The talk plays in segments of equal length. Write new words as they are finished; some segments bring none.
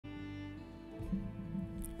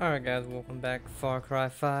Alright guys, welcome back to Far Cry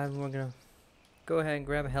 5. We're gonna go ahead and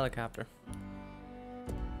grab a helicopter.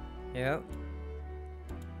 Yep.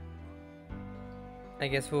 I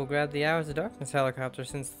guess we'll grab the Hours of Darkness helicopter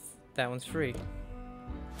since that one's free.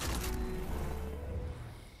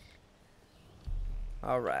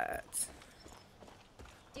 Alright.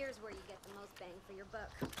 Here's where you get the most bang for your buck.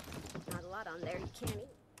 Not a lot on there you can't eat.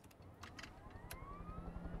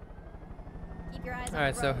 Keep your eyes on the road.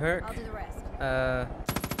 Alright, so Herc. I'll do the rest.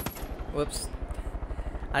 Whoops.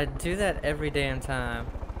 I do that every damn time.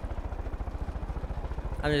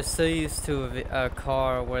 I'm just so used to a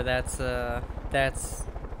car where that's to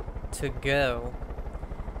go,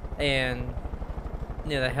 and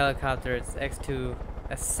you know, the helicopter, it's X to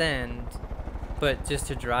ascend, but just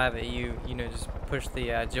to drive it, you know, just push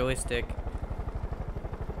the joystick.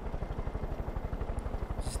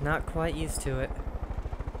 Just not quite used to it.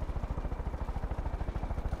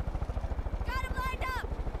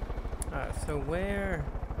 Alright, so where?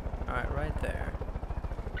 Alright, right there.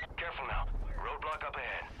 Careful now. Roadblock up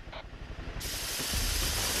ahead.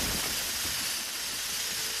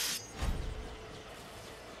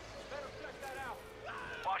 Better check that out.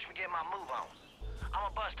 Watch me get my move on.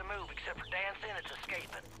 I'm a bust to move except for dancing, it's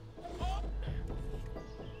escaping.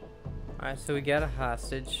 Alright, so we got a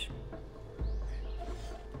hostage.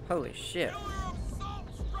 Holy shit.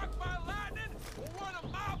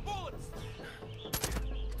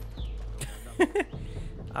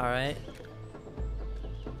 Alright.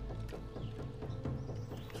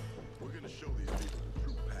 We're gonna show these people the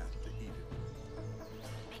true path to Eden.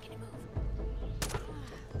 Making a move.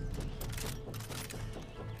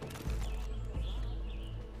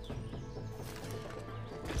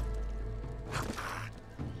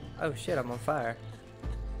 Oh shit, I'm on fire.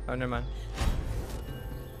 Oh, never mind.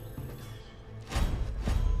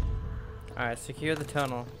 Alright, secure the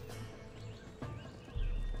tunnel.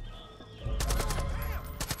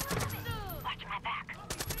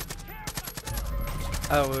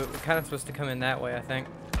 Oh, we're kind of supposed to come in that way, I think.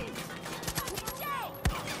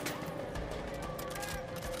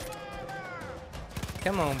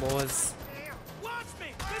 Come on, boys. Watch me!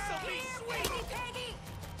 This'll be sweet!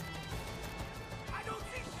 I don't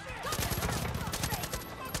see shit!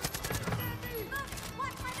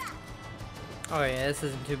 Oh yeah, this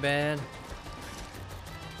isn't too bad.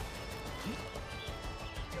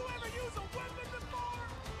 You ever use a weapon before?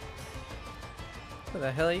 Who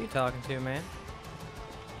the hell are you talking to, man?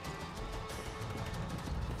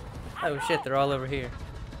 Oh shit, they're all over here.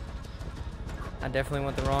 I definitely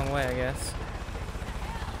went the wrong way, I guess.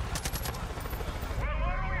 Well,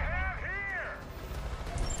 what do we have here?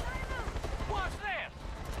 What's this?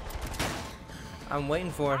 I'm waiting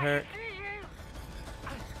for it, Herc.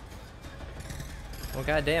 Well,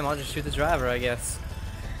 goddamn, I'll just shoot the driver, I guess.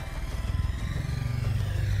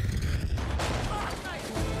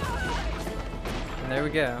 And there we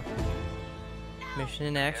go. Mission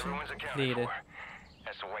in action Everyone's accounted completed. for.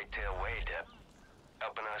 That's the whitetail way, Deb.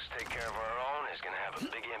 Helping us take care of our own is gonna have a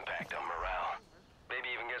big impact on morale.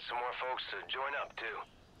 Maybe even get some more folks to join up, too.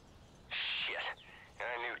 Shit. And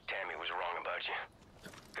I knew Tammy was wrong about you.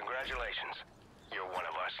 Congratulations. You're one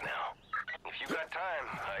of us now. If you got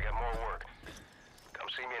time, I got more work.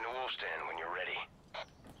 Come see me in the wolf's den when you're ready.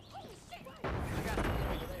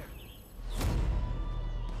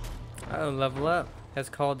 Oh, level up.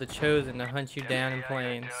 Has called the Chosen to hunt you down in Yeah, I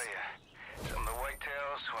gotta plains. tell ya, some of the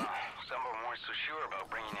whitetails, well, some of them weren't so sure about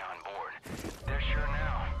bringing you on board. They're sure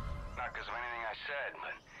now. Not because of anything I said,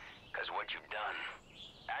 but because of what you've done.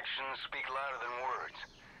 Actions speak louder than words.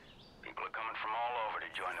 People are coming from all over to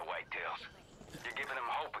join the whitetails. You're giving them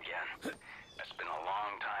hope again. That's been a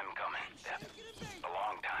long time coming, Deb. A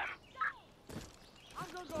long time. I'm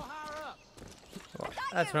gonna go higher up. Well,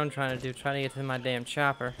 that's what I'm trying to do. Trying to get to my damn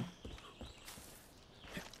chopper.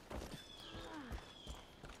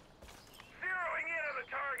 Zeroing in on the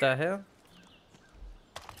target. The hell?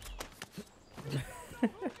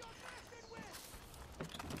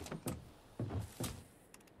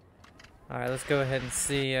 Alright, let's go ahead and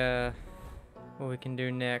see what we can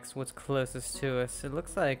do next. What's closest to us? It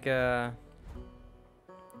looks like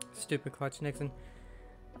stupid Clutch Nixon.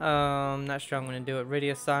 Not sure I'm gonna do it.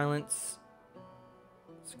 Radio silence.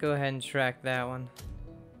 Let's go ahead and track that one.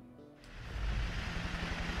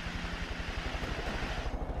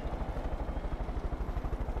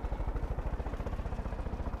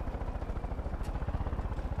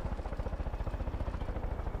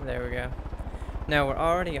 There we go. Now we're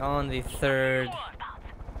already on the third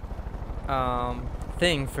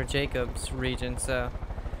thing for Jacob's region, so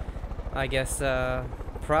I guess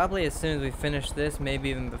probably as soon as we finish this, maybe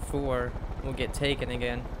even before, we'll get taken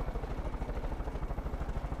again.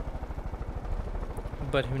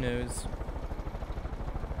 but who knows?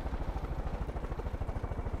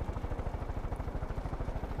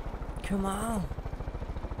 Come on.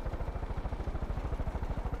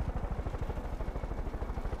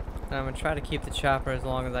 And I'm gonna try to keep the chopper as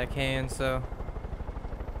long as I can, so.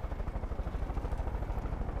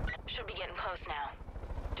 Should be getting close now.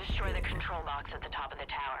 Destroy the control box at the top of the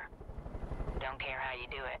tower. Don't care how you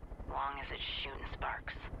do it, as long as it's shooting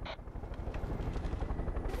sparks.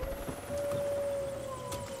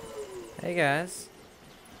 Hey guys.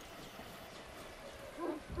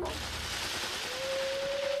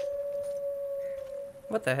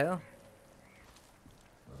 What the hell?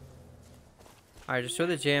 Alright, destroy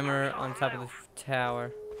the jammer on top of the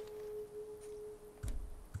tower.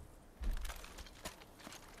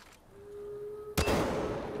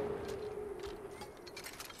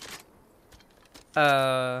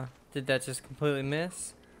 Did that just completely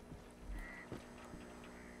miss?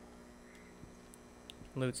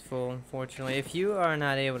 Loot's full, unfortunately. If you are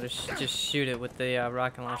not able to just shoot it with the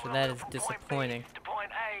rocket launcher, that is disappointing. To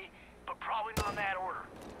point A, but probably not in that order.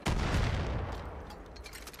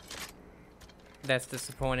 That's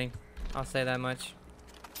disappointing. I'll say that much.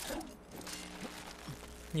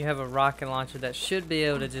 You have a rocket launcher that should be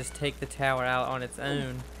able to just take the tower out on its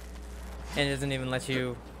own, and it doesn't even let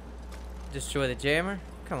you destroy the jammer?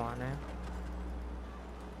 Come on now.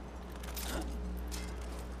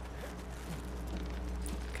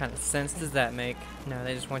 What kind of sense does that make? No,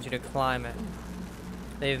 they just want you to climb it.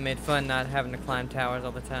 They've made fun not having to climb towers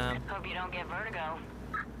all the time. Hope you don't get vertigo.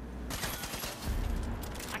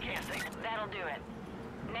 I can't think. That'll do it.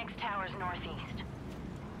 Next tower's northeast.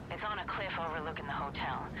 It's on a cliff overlooking the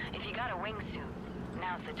hotel. If you got a wingsuit,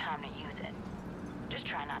 now's the time to use it. Just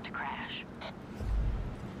try not to crash.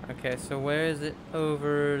 Okay, so where is it?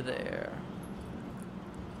 Over there.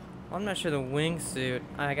 Well, I'm not sure the wingsuit.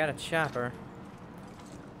 I got a chopper.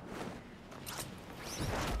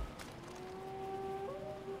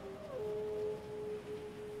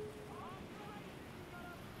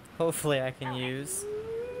 Hopefully I can use.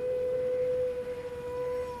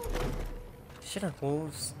 Shut up,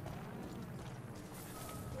 wolves.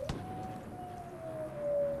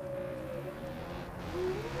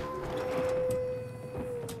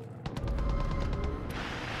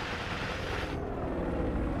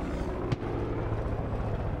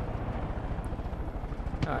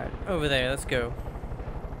 Alright, over there, let's go.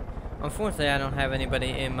 Unfortunately, I don't have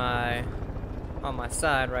anybody on my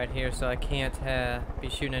side right here, so I can't be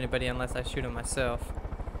shooting anybody unless I shoot them myself.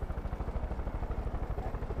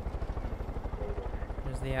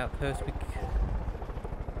 There's the outpost.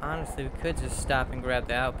 Honestly, we could just stop and grab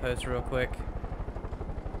the outpost real quick.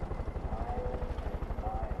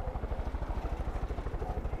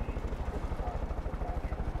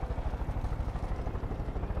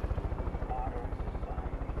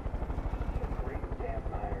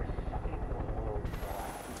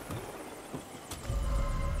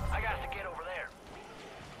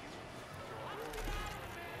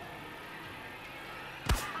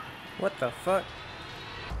 What the fuck?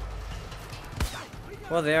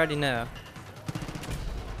 Well, they already know.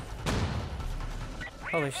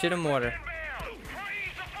 Holy shit, I'm mortar.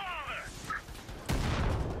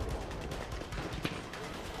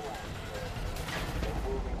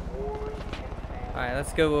 Alright,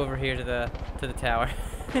 let's go over here to the tower.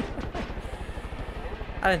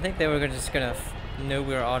 I didn't think they were just gonna know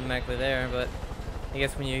we were automatically there, but I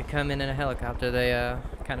guess when you come in a helicopter, they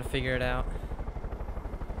kind of figure it out.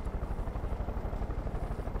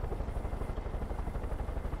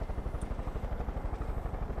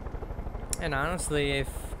 And honestly, if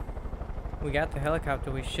we got the helicopter,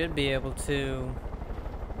 we should be able to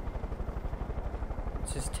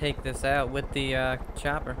just take this out with the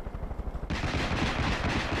chopper.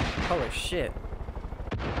 Holy shit.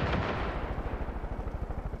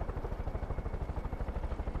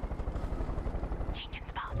 Changing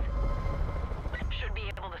spots. Should be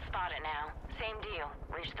able to spot it now. Same deal.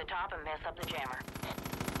 Reach the top and mess up the jammer.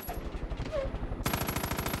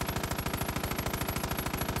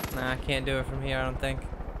 Nah, I can't do it from here, I don't think.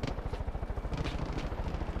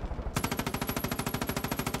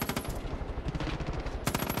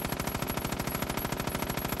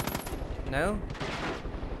 No?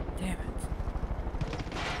 Damn it.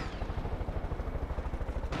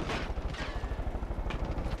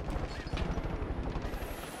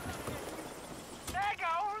 Dagger,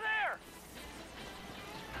 over there!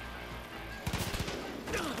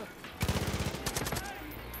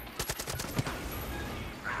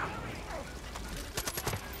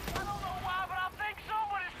 I don't know why, but I think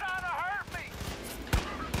somebody's trying to hurt me.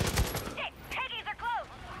 Hey, Peggies are close!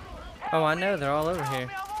 Oh, I know, they're all over here.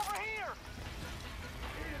 I'm over here.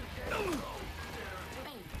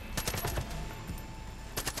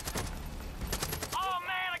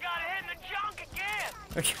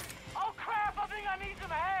 Oh crap, I think I need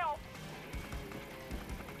some help!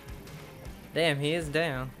 Damn, he is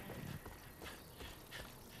down.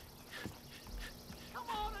 Come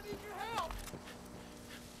on, I need your help!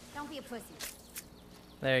 Don't be a pussy.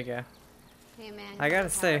 There you go. Hey, man. I gotta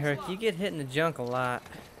say, Herc, you get hit in the junk a lot.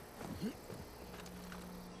 Damn,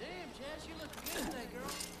 Jess, you look good today,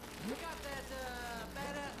 girl. You got that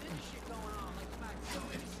badass ninja shit going on. Like you might kill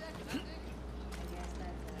me any second, I think. I guess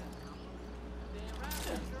that's Damn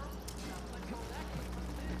right, girl. Now, like, that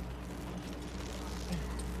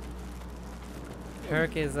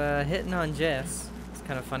Herc is hitting on Jess. It's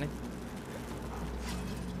kind of funny.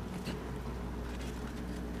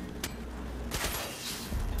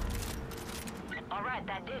 All right,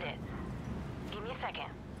 that did it. Give me a second.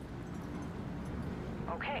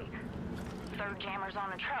 Okay. Third jammer's on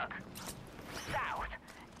the truck. South.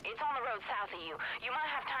 It's on the road south of you. You might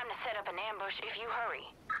have time to set up an ambush if you hurry.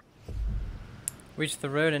 Reach the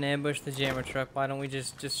road and ambush the jammer truck. Why don't we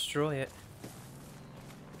just destroy it?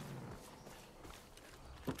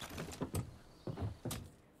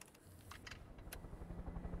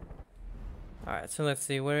 Alright, so let's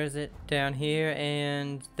see, where is it? Down here,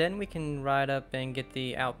 and then we can ride up and get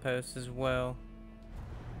the outpost as well.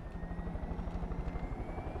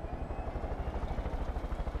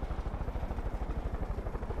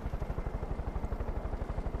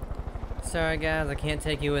 Sorry guys, I can't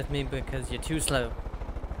take you with me because you're too slow.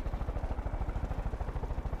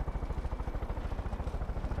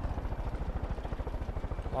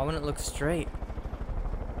 Why wouldn't it look straight?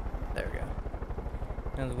 There we go.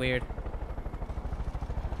 That was weird.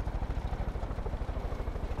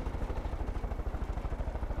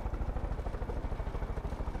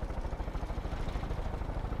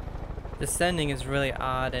 Descending is really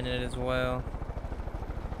odd in it as well.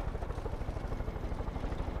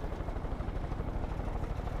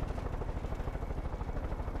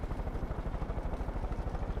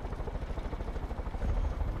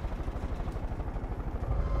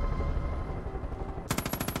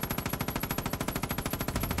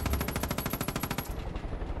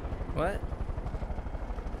 What?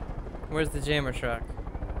 Where's the jammer truck?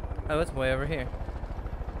 Oh, it's way over here.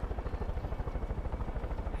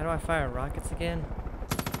 How do I fire rockets again?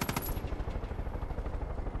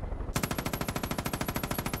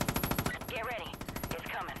 Get ready. It's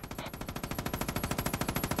coming.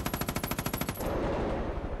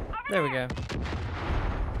 There we go.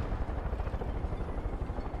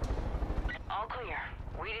 All clear.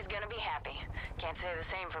 Weed is gonna be happy. Can't say the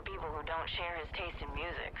same for people who don't share his taste in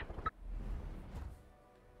music.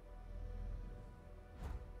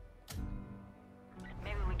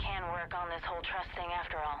 Maybe we can work on this whole trust thing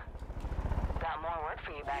after all. Got more work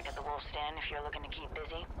for you back at the Wolf's Den if you're looking to keep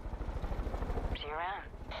busy. See you around.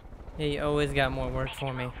 Yeah, you always got more work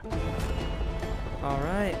for me.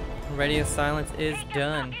 Alright, radio silence is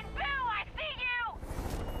done. Fucking Bill, I see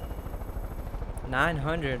you!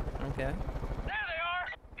 900, okay. There they are!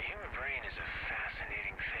 The human brain is a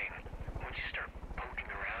fascinating thing. Once you start poking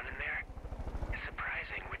around in there, it's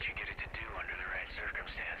surprising what you get it to do under the right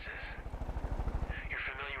circumstances. You're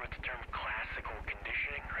familiar with the term classical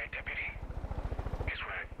conditioning, right, Deputy? It's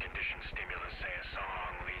when a conditioned stimulus, say a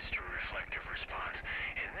song, leads to a reflective response.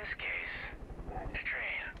 In this case, to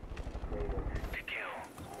train, to kill,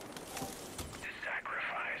 to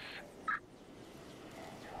sacrifice.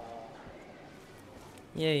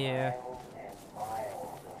 Yeah.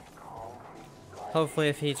 Hopefully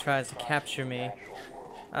if he tries to capture me,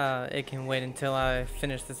 it can wait until I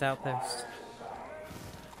finish this outpost.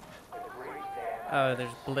 Oh,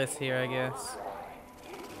 there's Bliss here, I guess.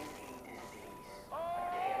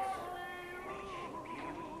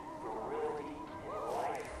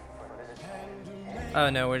 Oh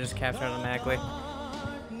no, we're just captured automatically.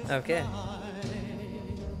 Okay.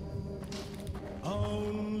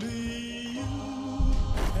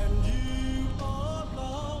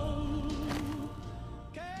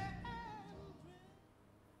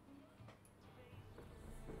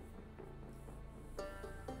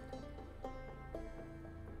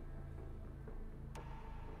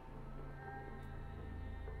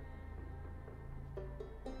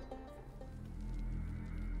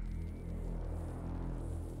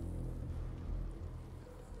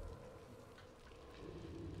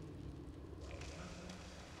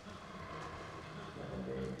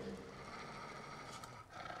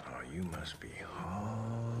 Oh, you must be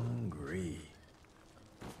hungry.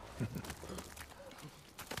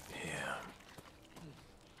 Yeah.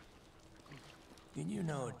 Did you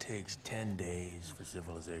know it takes 10 days for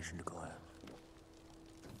civilization to collapse?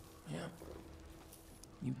 Yeah.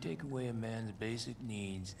 You take away a man's basic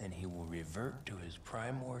needs, and he will revert to his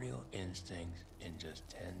primordial instincts in just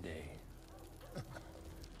 10 days.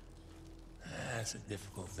 That's a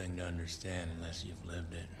difficult thing to understand unless you've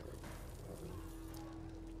lived it.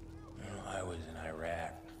 I was in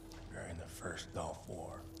Iraq during the first Gulf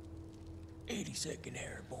War. 82nd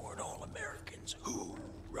Airborne All-Americans,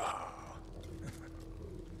 hoorah!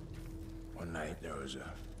 One night there was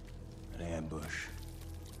an ambush,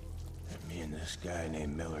 and me and this guy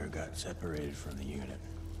named Miller got separated from the unit.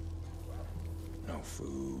 No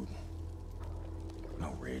food,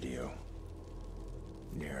 no radio.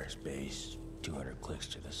 Nearest base, 200 clicks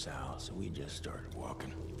to the south, so we just started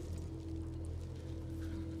walking.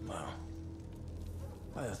 Well,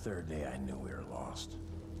 by the third day, I knew we were lost.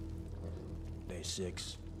 Day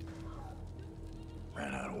 6,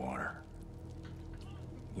 ran out of water.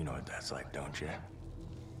 You know what that's like, don't you?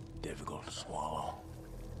 Difficult to swallow.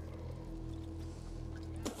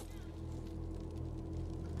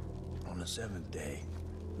 On the 7th day,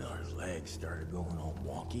 Miller's legs started going all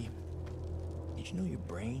wonky. Did you know your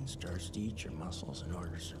brain starts to eat your muscles in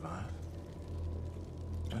order to survive?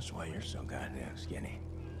 That's why you're so goddamn skinny.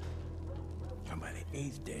 And by the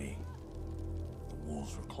 8th day, the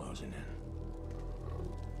wolves were closing in.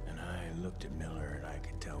 And I looked at Miller and I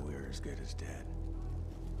could tell we were as good as dead.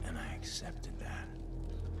 And I accepted that.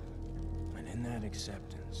 And in that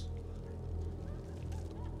acceptance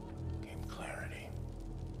came clarity.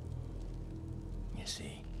 You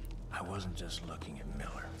see, I wasn't just looking at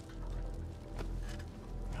Miller.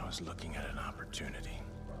 I was looking at an opportunity.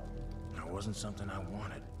 It wasn't something I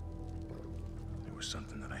wanted. It was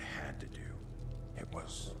something that I had to do. It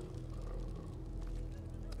was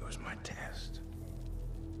my test.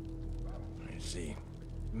 You see,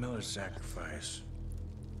 Miller's sacrifice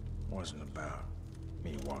wasn't about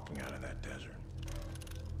me walking out of that desert.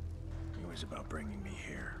 It was about bringing me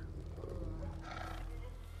here.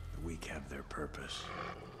 The weak have their purpose.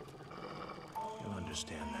 You'll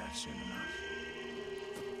understand that soon enough.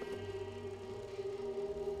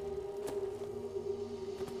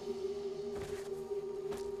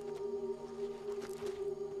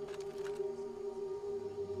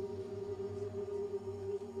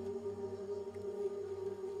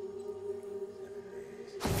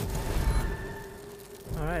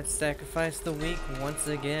 Alright, sacrifice the weak once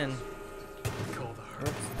again.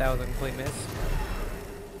 Oops, that was a complete miss.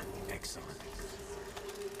 Excellent.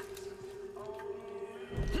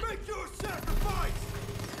 Make your sacrifice!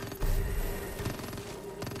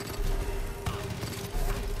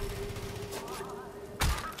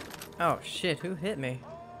 Oh shit, who hit me?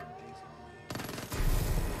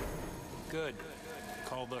 Good.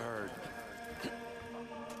 Call the herd.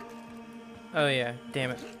 Oh yeah,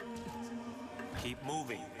 damn it. Keep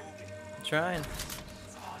moving. I'm trying.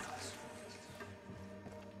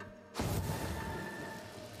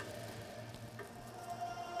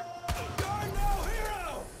 You're no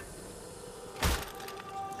hero!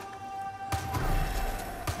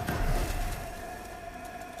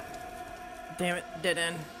 Damn it, dead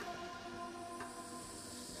end.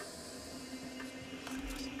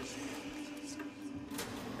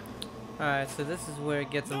 Alright, so this is where it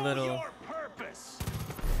gets a little Your purpose!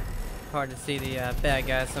 hard to see the bad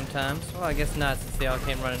guys sometimes. Well, I guess not since they all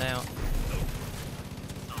came running out.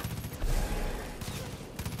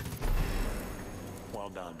 Well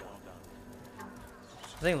done.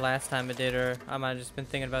 I think last time it did, or I might have just been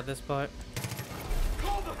thinking about this part.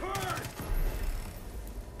 Call the herd!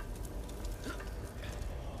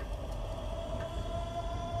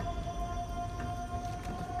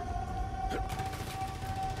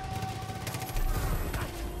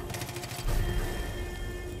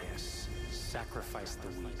 Yes. Sacrifice the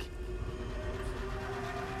weak.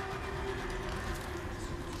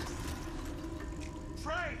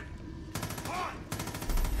 Trade! On!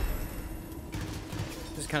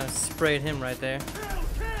 Just kind of sprayed him right there. Kill!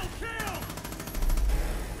 Kill! Kill!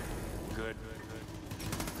 Good.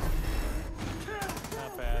 Kill!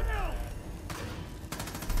 Not bad.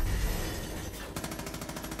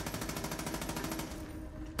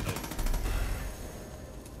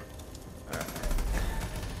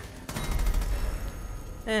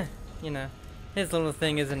 Kill! You know, his little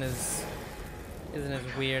thing isn't as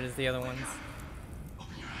weird as the other ones.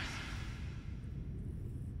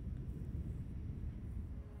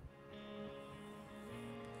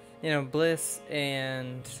 You know, Bliss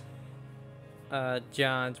and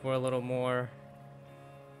John's were a little more,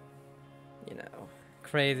 you know,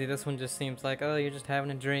 crazy. This one just seems like, oh, you're just having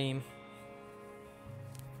a dream.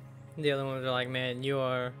 The other ones are like, man, you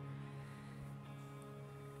are.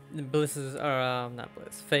 Bliss's, or not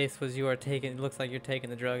Bliss. Faith was, you are taking. It looks like you're taking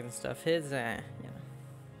the drugs and stuff. His, you know.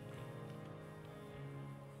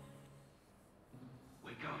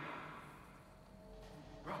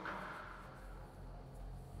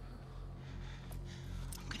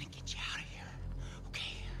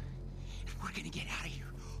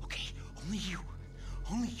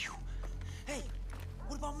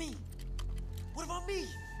 me!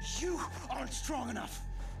 You aren't strong enough!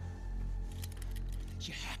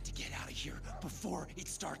 You have to get out of here before it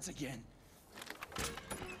starts again.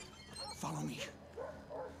 Follow me.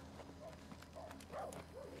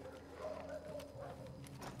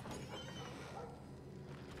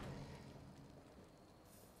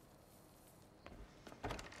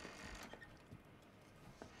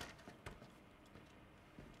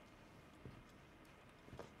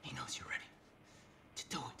 He knows you're ready to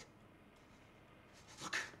do it.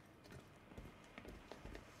 Look.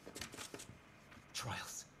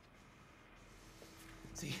 Trials.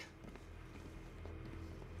 See?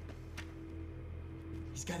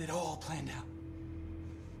 He's got it all planned out.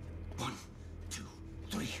 1, 2,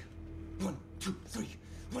 3. 1, 2, 3.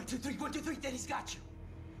 1, 2, 3. 1, 2, 3. Then he's got you.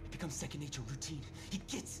 It becomes second nature, routine. He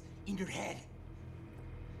gets in your head.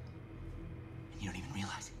 And you don't even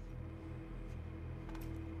realize it.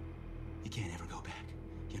 You can't ever go back.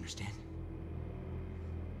 You understand?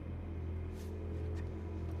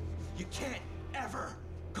 You can't ever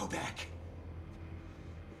go back.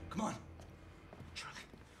 Come on. Truck.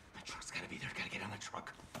 My truck's gotta be there. Gotta get on the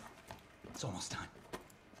truck. It's almost time.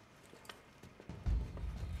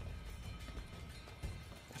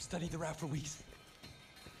 I've studied the route for weeks.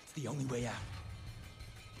 It's the only way out.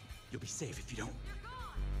 You'll be safe if you don't.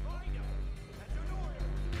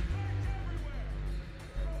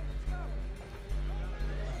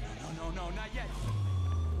 No, not yet.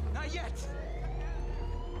 Not yet.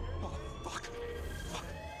 Oh, fuck. Fuck.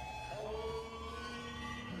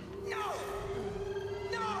 No!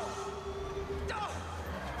 No! No!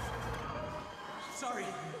 Sorry.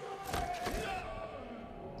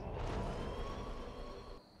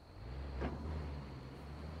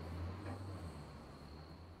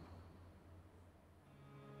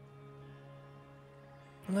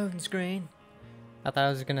 Loading screen. I thought I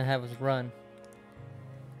was gonna have us run.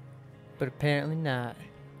 But apparently not.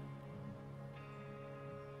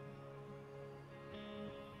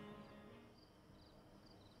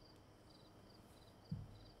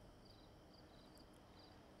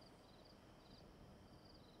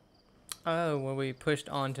 Oh, well, we pushed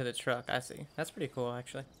onto the truck. I see. That's pretty cool,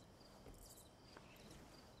 actually.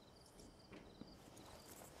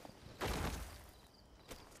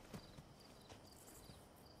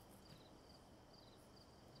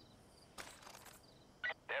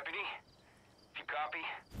 Deputy, if you copy,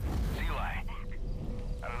 Eli.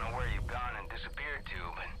 I don't know where you've gone and disappeared to,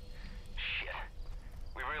 but shit.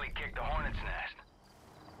 We really kicked the hornet's nest.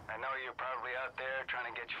 I know you're probably out there trying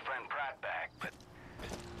to get your friend Pratt back, but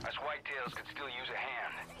us whitetails could still use a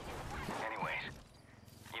hand. Anyways,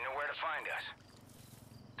 you know where to find us.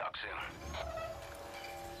 Talk soon.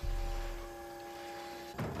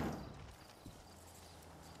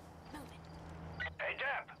 Hey,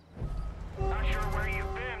 Dep. Not sure where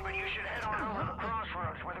you've been, but you should head on over to the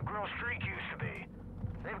crossroads where the Grill Streak used to be.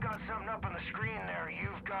 They've got something up on the screen there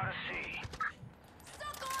you've got to see.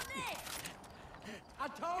 Stuck on this! I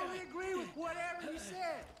totally agree with whatever you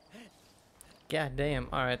said. God damn.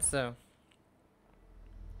 Alright, so.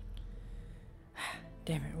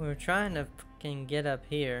 Damn it, we were trying to fucking get up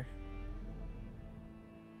here.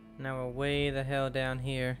 Now we're way the hell down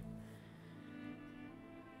here.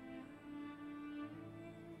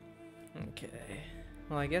 Okay.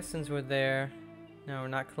 Well, I guess since we're there, now we're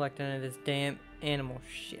not collecting any of this damn animal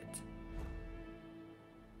shit.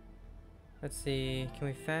 Let's see, can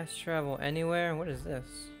we fast travel anywhere? What is this?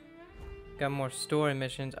 Got more story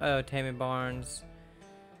missions. Oh, Tammy Barnes.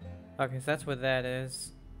 Okay, so that's what that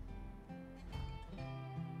is.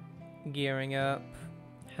 Gearing up.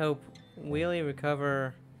 Help Wheelie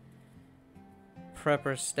recover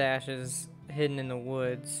prepper stashes hidden in the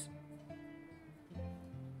woods.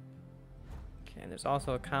 Okay, there's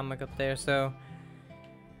also a comic up there, so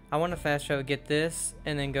I want to fast travel, get this,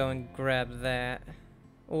 and then go and grab that.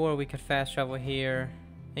 Or we could fast travel here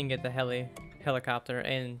and get the helicopter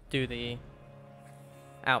and do the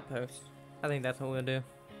outpost. I think that's what we'll do.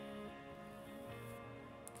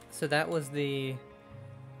 So that was the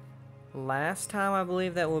last time, I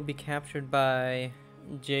believe, that will be captured by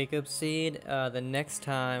Jacob Seed. The next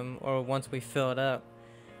time, or once we fill it up,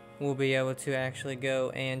 we'll be able to actually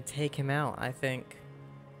go and take him out, I think.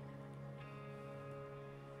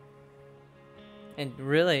 And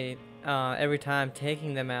really, every time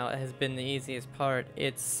taking them out has been the easiest part.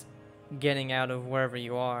 It's getting out of wherever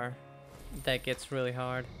you are that gets really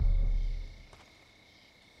hard.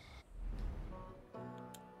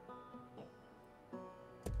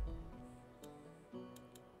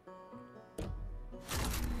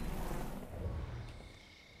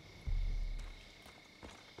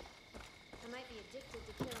 I might be addicted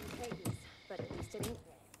to killing babies, but at least it ain't.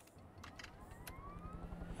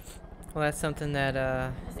 Well, that's something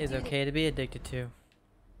that is okay to be addicted to.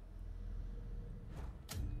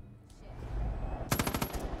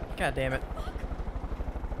 God damn it.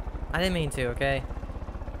 I didn't mean to, okay?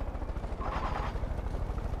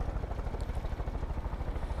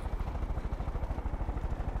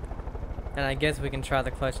 And I guess we can try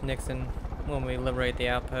the clutch Nixon when we liberate the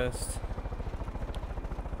outpost.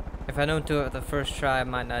 If I don't do it the first try, I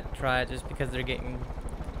might not try it just because they're getting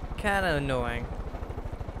kind of annoying.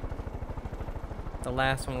 The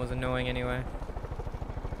last one was annoying anyway.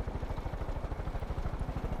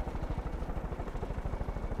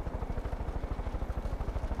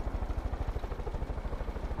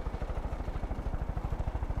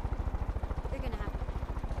 You're gonna have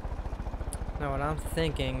to. Now what I'm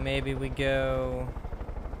thinking, maybe we go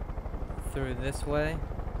through this way.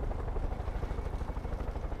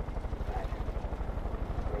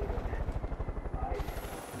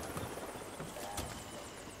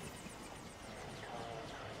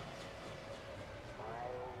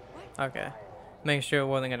 Okay. Make sure it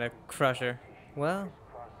wasn't gonna crush her. Well.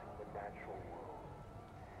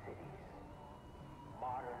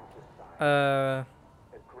 Alright,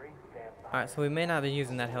 so we may not be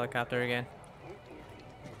using that helicopter again.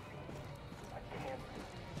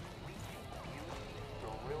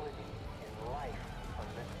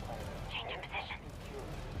 Change your position.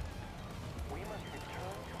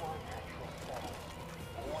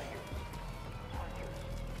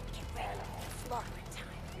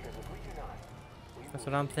 That's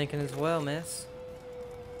what I'm thinking as well, miss.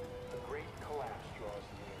 The great collapse draws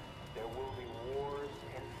near. There will be wars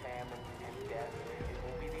and famine and death. It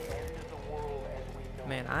will be the end of the world as we know.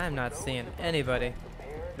 Man, I am not seeing anybody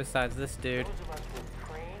besides this dude. Those of us who have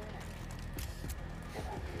trained, it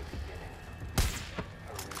will be a beginning.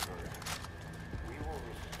 A rebirth. We will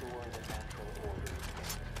restore the natural order.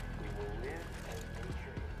 We will live as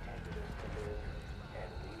nature intended us to live, and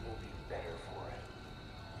we will be better for it.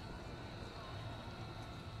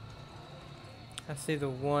 I see the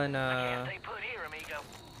one, Stay put here, amigo.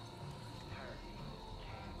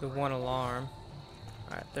 the one alarm.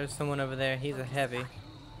 Alright, there's someone over there. He's a heavy.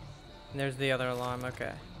 And there's the other alarm.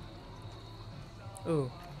 Okay.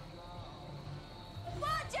 Ooh.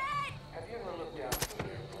 Watch it! Have you ever looked down from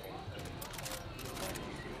the airplane?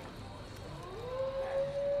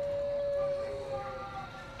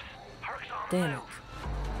 Damn it.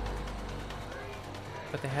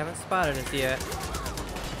 But they haven't spotted us yet.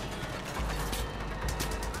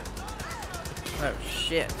 Oh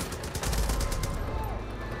shit.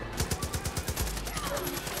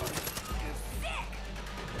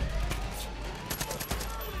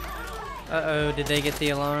 Uh-oh, did they get the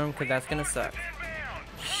alarm? Cause that's gonna suck.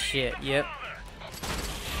 Shit, yep.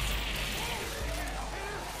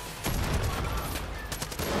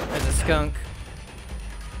 There's a skunk.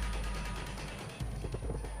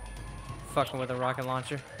 Fucking with a rocket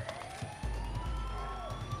launcher.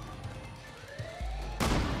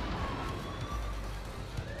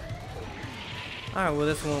 Alright, well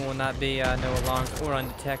this one will not be no alarms or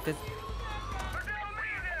undetected.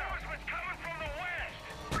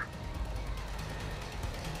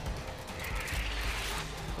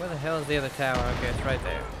 Where the hell is the other tower? Okay, it's right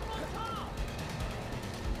there.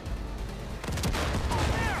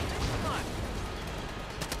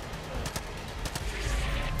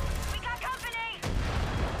 We got company!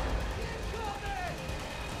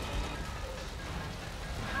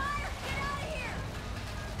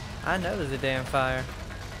 I know there's a damn fire.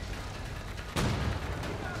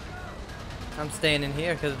 I'm staying in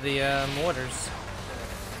here because of the mortars.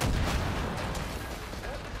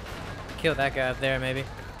 Kill that guy up there, maybe.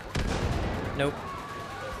 Nope.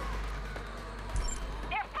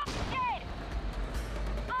 They're fucking dead!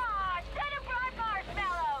 Aw, should have brought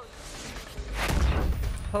marshmallows!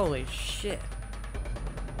 Holy shit.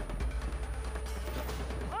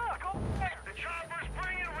 Look, the chopper's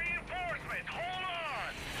bringing reinforcements. Hold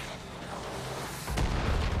on.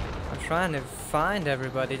 I'm trying to find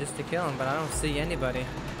everybody just to kill them, but I don't see anybody.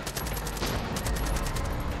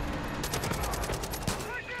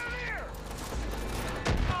 Right down here.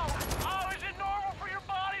 Oh, is it normal for your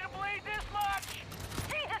body to bleed this much?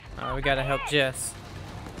 Jesus! Alright, we gotta help Jess.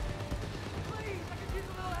 Please, I could use a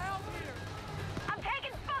little help here. I'm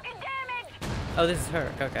taking fucking damage! Oh, this is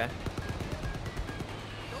her. Okay.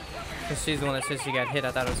 Because she's the one that said she got hit.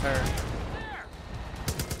 I thought it was her.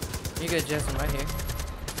 You good, Jess? I'm right here.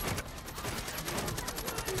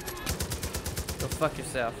 Go fuck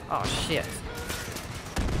yourself. Oh, shit.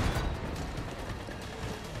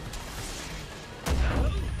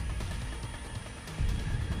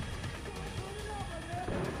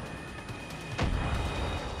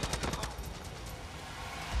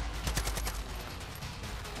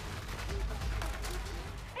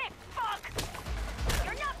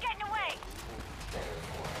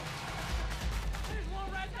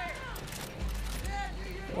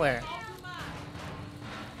 Where?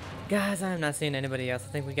 Guys, I'm not seeing anybody else.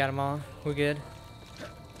 I think we got them all. We're good.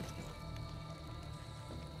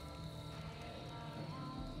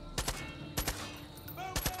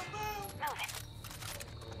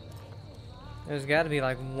 There's got to be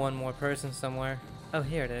like one more person somewhere. Oh,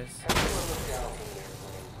 here it is.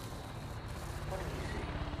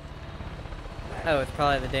 Oh, it's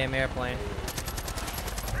probably the damn airplane.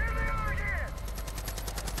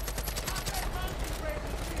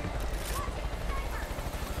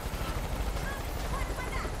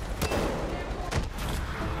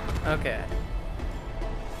 Okay.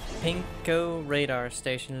 Pinko radar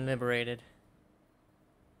station liberated.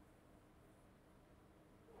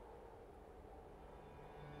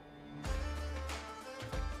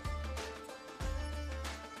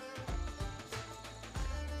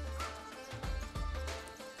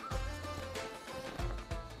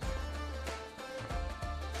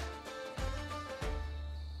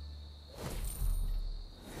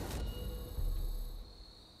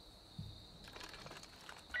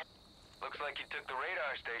 Looks like you took the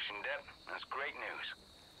radar station, Dep. That's great news.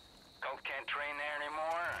 Cult can't train there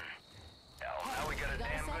anymore, and hell, now we got a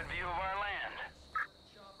damn good view of our land.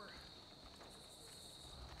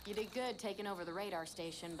 You did good taking over the radar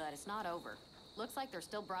station, but it's not over. Looks like they're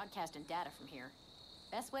still broadcasting data from here.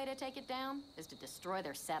 Best way to take it down is to destroy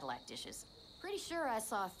their satellite dishes. Pretty sure I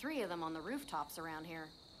saw 3 of them on the rooftops around here.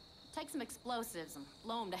 Take some explosives and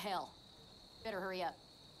blow them to hell. Better hurry up.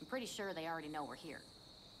 I'm pretty sure they already know we're here.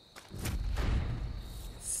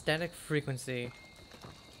 Static frequency.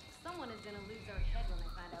 Someone is gonna lose their head when they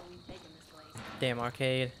find out we've taken this place. Damn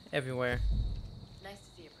arcade. Everywhere. Nice to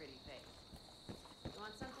see a pretty face. You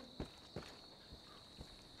want something?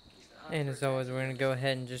 And as always, we're gonna go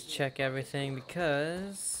ahead and just check everything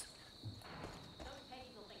because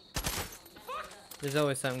there's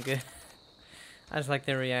always something good. I just like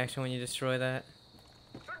their reaction when you destroy that.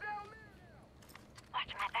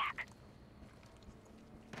 Watch my back.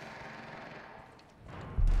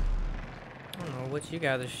 I don't know what you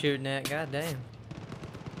guys are shooting at. God damn.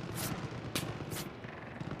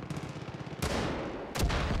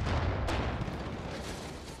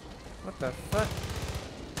 What the fuck?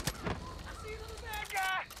 I see another bad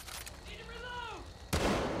guy. Need to reload.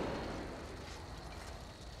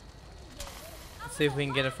 Let's see if we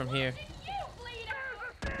can get it from here.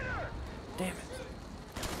 Damn it.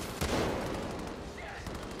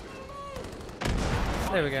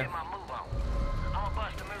 There we go. Get my move on. I'm a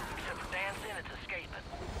bust a move except for dancing, it's escaping.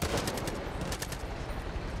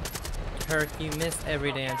 Kirk, you miss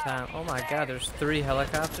every damn time. Oh my god, there's 3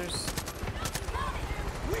 helicopters.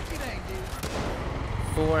 Wicked ain't, dude.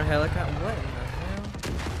 4 helicopters. What in the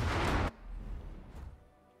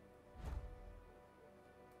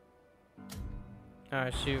hell?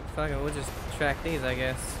 Alright, shoot. Fuck it, we'll just track these, I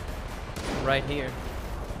guess. Right here.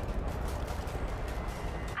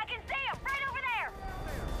 I can see him right over there.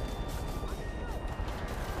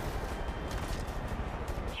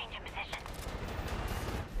 Change in position.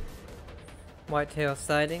 Whitetail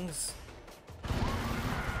sightings.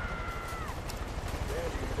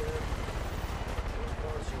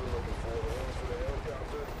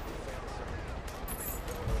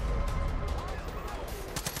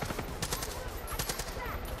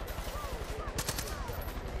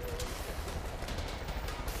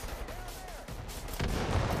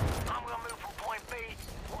 I'm gonna move from point B.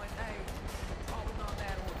 Point A. Probably not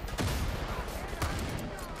that order.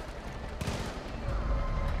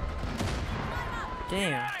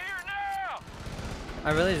 Damn. Out of here now!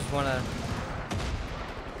 I really just wanna.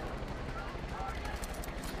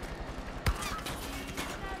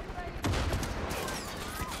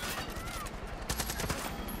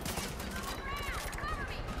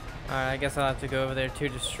 Alright, I guess I'll have to go over there to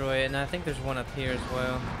destroy it, and I think there's one up here as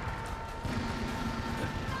well.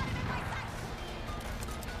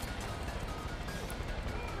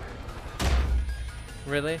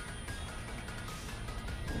 Really?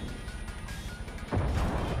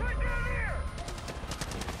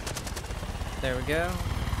 There we go.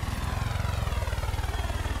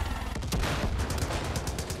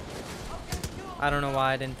 I don't know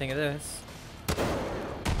why I didn't think of this.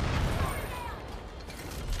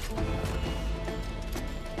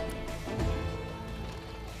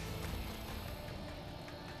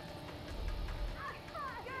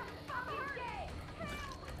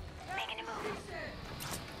 Making a move.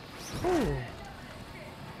 Ooh.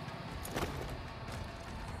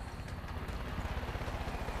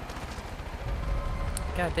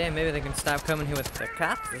 God damn, maybe they can stop coming here with the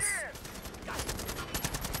cops.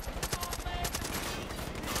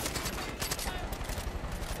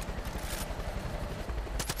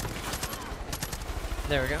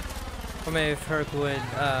 There we go. Or maybe if Herc would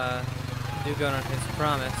do good on his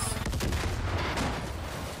promise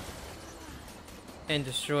and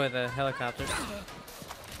destroy the helicopters.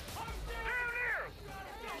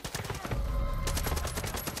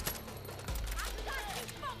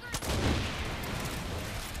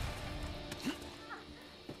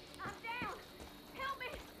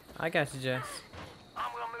 I got you, Jess.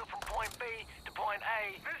 I'm gonna move from point B to point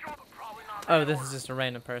A. Visual, but probably not. Oh, this is just a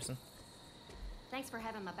random person. Thanks for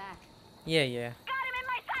having my back. Yeah, yeah. Got him in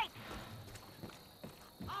my sights!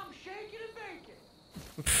 I'm shaking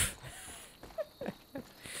and baking.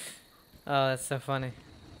 Oh, that's so funny.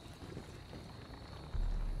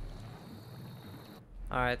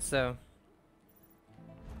 Alright, so.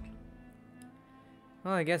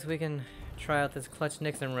 Well, I guess we can try out this Clutch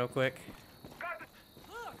Nixon real quick.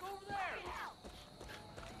 Look, over there.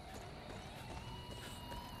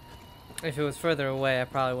 If it was further away, I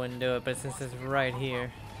probably wouldn't do it, but since it's right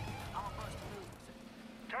here.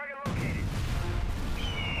 Target located.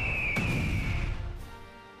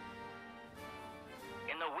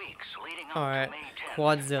 In the weeks leading up Alright, to May 10th,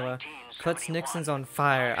 Quadzilla. Clutch 1971, Nixon's on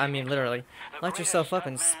fire. I mean, literally. Light yourself up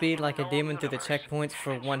and speed like a demon through the checkpoints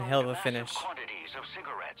for one hell of a finish. Quantities of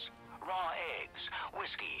cigarettes, raw eggs,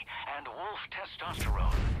 whiskey, and wolf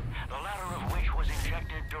testosterone, the latter of which was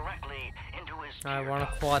injected directly into his Alright, tear we're on a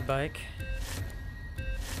duct. quad bike.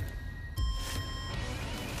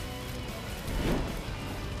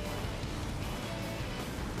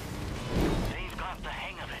 They've got the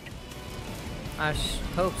hang of it. I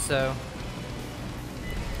hope so.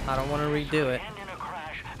 I don't want to redo it. End in a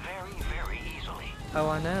crash very, very easily. Oh,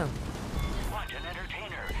 I know. What an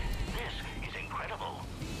entertainer. This is incredible.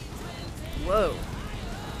 Whoa.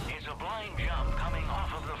 It's a blind jump coming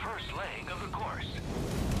off of the first leg of the course.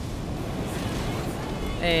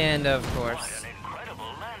 And of What course. an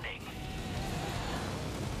incredible landing.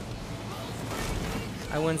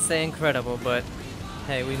 I wouldn't say incredible, but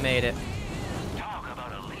hey, we made it. Talk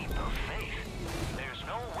about a leap of faith. There's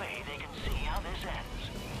no way they can see how this ends.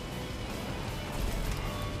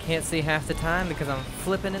 Can't see half the time because I'm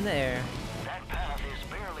flipping in the air. That path is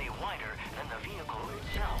barely wider than the vehicle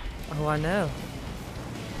itself. Oh, I know.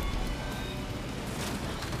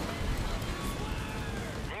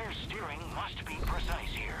 Their steering must be precise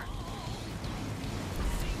here.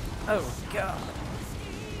 Oh, God.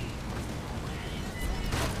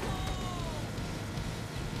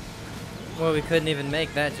 Well, we couldn't even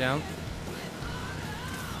make that jump.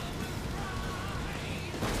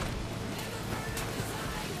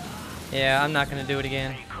 Yeah, I'm not gonna do it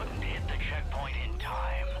again. They couldn't hit the checkpoint in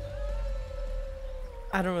time.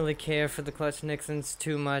 I don't really care for the Clutch Nixons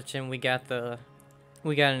too much, and we got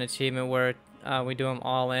an achievement where we do them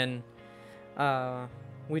all in.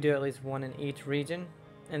 We do at least one in each region,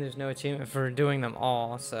 and there's no achievement for doing them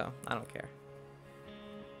all, so I don't care.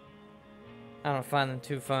 I don't find them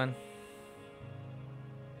too fun.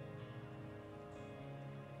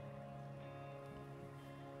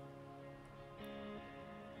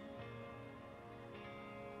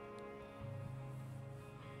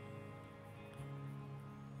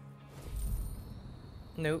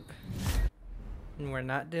 Nope. And we're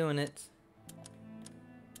not doing it.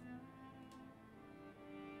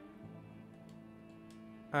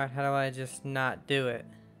 Alright, how do I just not do it?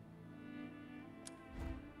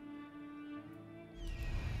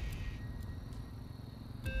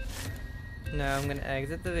 No, I'm gonna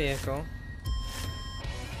exit the vehicle.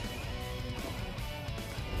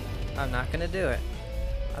 I'm not gonna do it.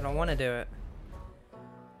 I don't wanna do it.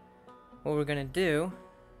 What we're gonna do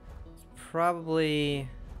is probably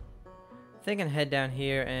I think I can head down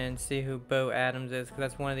here and see who Bo Adams is, because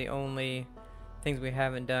that's one of the only things we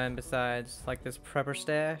haven't done besides like this prepper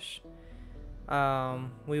stash.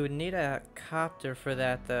 We would need a copter for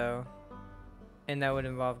that though, and that would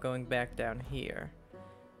involve going back down here.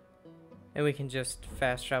 And we can just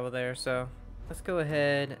fast travel there, so let's go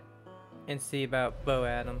ahead and see about Bo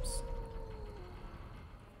Adams.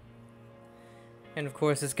 And of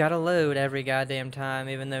course it's gotta load every goddamn time,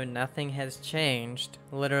 even though nothing has changed.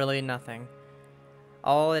 Literally nothing.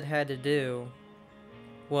 All it had to do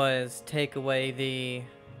was take away the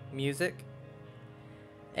music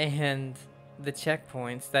and the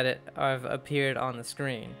checkpoints that have appeared on the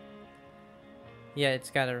screen. Yeah, it's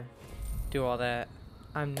gotta do all that.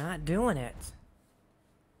 I'm not doing it.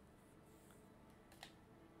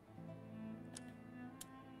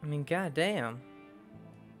 I mean, goddamn.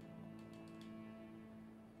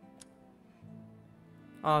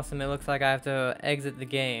 Awesome, it looks like I have to exit the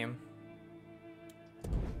game.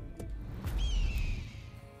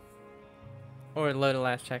 Or load the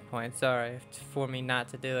last checkpoint, sorry for me not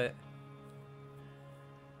to do it.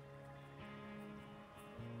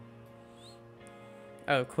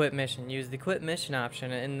 Oh, quit mission. Use the quit mission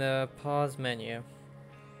option in the pause menu.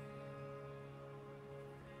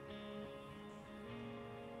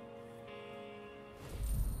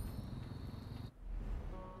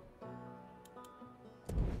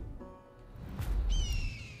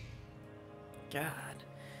 God.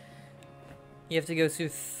 You have to go through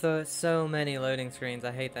so many loading screens.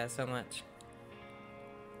 I hate that so much.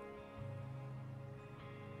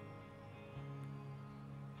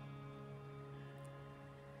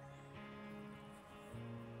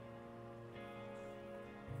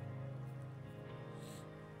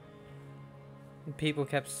 People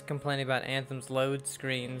kept complaining about Anthem's load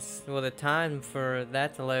screens. Well, the time for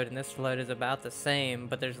that to load and this to load is about the same,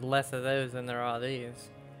 but there's less of those than there are these.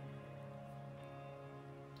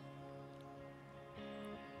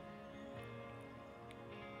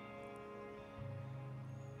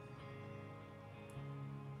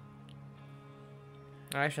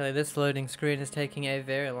 Actually, this loading screen is taking a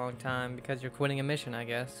very long time because you're quitting a mission, I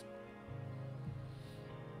guess.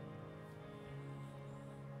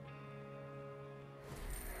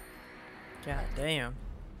 God damn.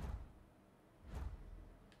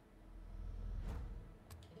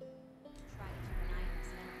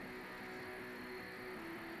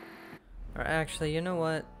 Or actually, you know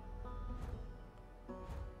what?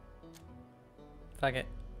 Fuck it.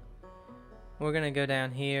 We're gonna go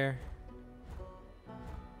down here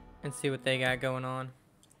and see what they got going on.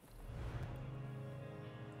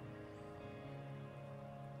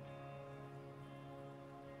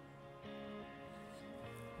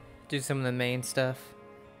 Do some of the main stuff.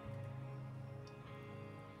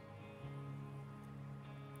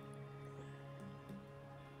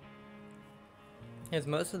 Because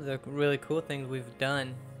most of the really cool things we've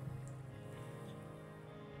done.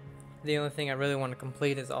 The only thing I really want to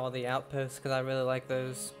complete is all the outposts because I really like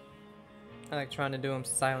those. I like trying to do them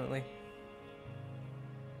silently.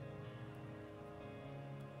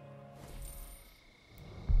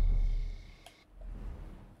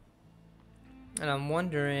 And I'm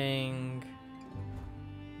wondering...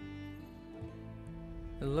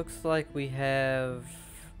 It looks like we have...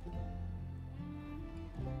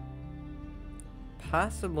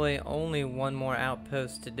 possibly only one more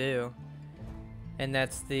outpost to do. And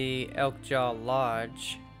that's the Elkjaw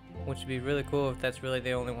Lodge. Which would be really cool if that's really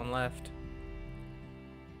the only one left.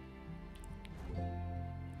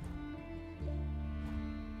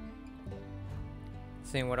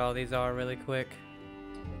 Seeing what all these are really quick.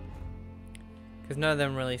 Because none of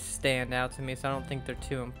them really stand out to me, so I don't think they're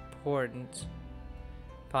too important.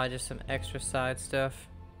 Probably just some extra side stuff.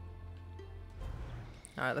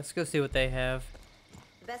 Alright, let's go see what they have.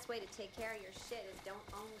 The best way to take care of your shit is don't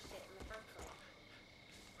own shit in the first place.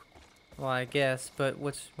 Well, I guess, but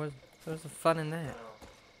what's the fun in that?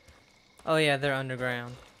 Oh yeah, they're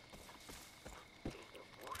underground.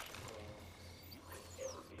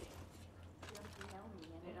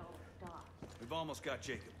 We've almost got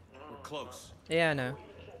Jacob. We're close. Yeah, I know.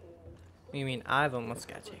 You mean I've almost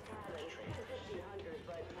got Jacob.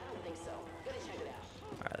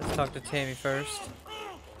 Alright, let's talk to Tammy first.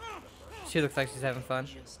 She looks like she's having fun.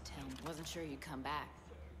 Just tell me. Wasn't sure you'd come back.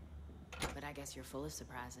 But I guess you're full of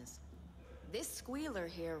surprises. This squealer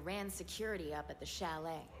here ran security up at the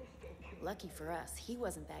chalet. Lucky for us, he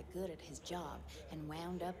wasn't that good at his job and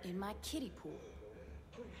wound up in my kiddie pool.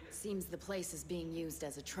 Seems the place is being used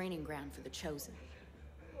as a training ground for the Chosen.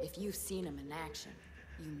 If you've seen them in action,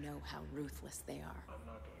 you know how ruthless they are.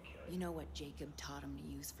 You know what Jacob taught him to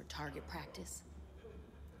use for target practice?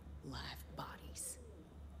 Live bodies.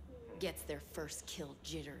 Gets their first kill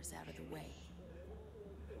jitters out of the way.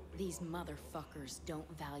 These motherfuckers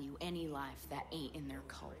don't value any life that ain't in their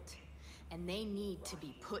cult. And they need to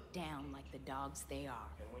be put down like the dogs they are.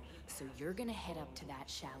 So you're gonna head up to that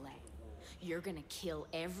chalet. You're gonna kill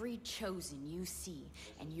every Chosen you see,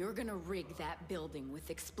 and you're gonna rig that building with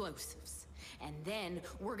explosives. And then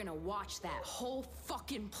we're gonna watch that whole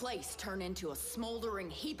fucking place turn into a smoldering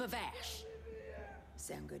heap of ash.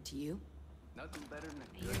 Sound good to you? Nothing better than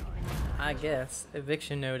a good I guess.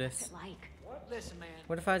 Eviction notice. Like, Listen, man.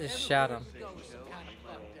 What if I just shot him? Everywhere we go is kind of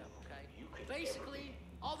fucked up, okay? Basically,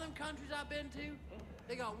 all them countries I've been to,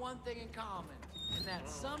 they got one thing in common, and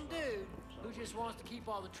that's some dude who just wants to keep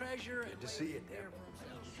all the treasure and to see you, there Deb.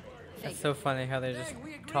 for himself. That's so funny how they're just Dang,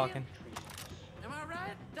 we agreeing? talking. Am I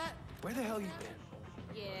right? That Where the hell you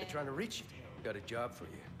been? Yeah. They're trying to reach you. Got a job for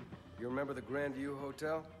you. You remember the Grandview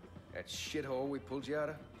Hotel? That shithole we pulled you out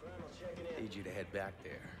of? Need you to head back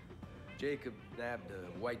there. Jacob nabbed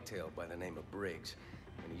a whitetail by the name of Briggs,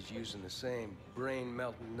 and he's using the same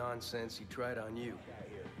brain-melting nonsense he tried on you.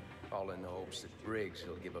 All in the hopes that Briggs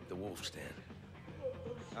will give up the wolf's den.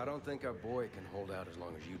 I don't think our boy can hold out as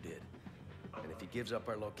long as you did. And if he gives up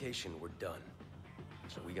our location, we're done.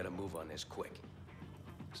 So we gotta move on this quick.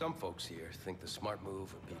 Some folks here think the smart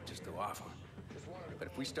move would be just to off him. But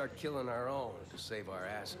if we start killing our own to save our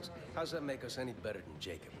asses, how's that make us any better than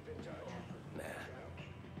Jacob? Nah,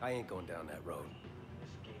 I ain't going down that road.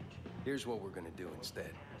 Here's what we're gonna do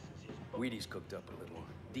instead. Wheaties cooked up a little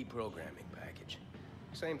deprogramming package.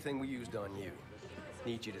 Same thing we used on you.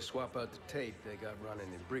 Need you to swap out the tape they got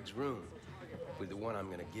running in Briggs' room with the one I'm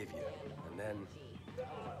gonna give you. And then,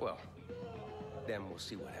 well, then we'll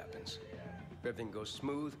see what happens. If everything goes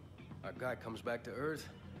smooth, our guy comes back to Earth.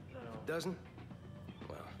 If it doesn't,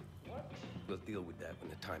 well, we'll deal with that when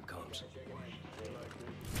the time comes.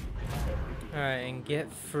 Alright, and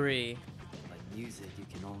get free. Like music you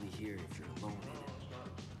can only hear if you're alone in it.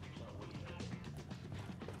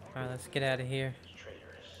 Alright, let's get out of here.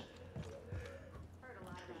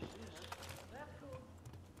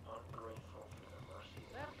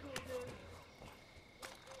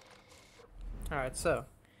 Alright, so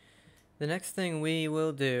the next thing we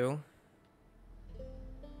will do,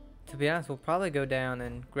 to be honest, we'll probably go down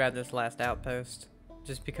and grab this last outpost.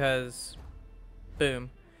 Just because, boom.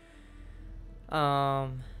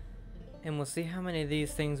 And we'll see how many of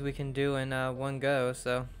these things we can do in one go.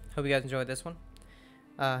 So, hope you guys enjoyed this one.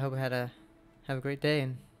 Hope you have a great day,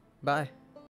 and bye.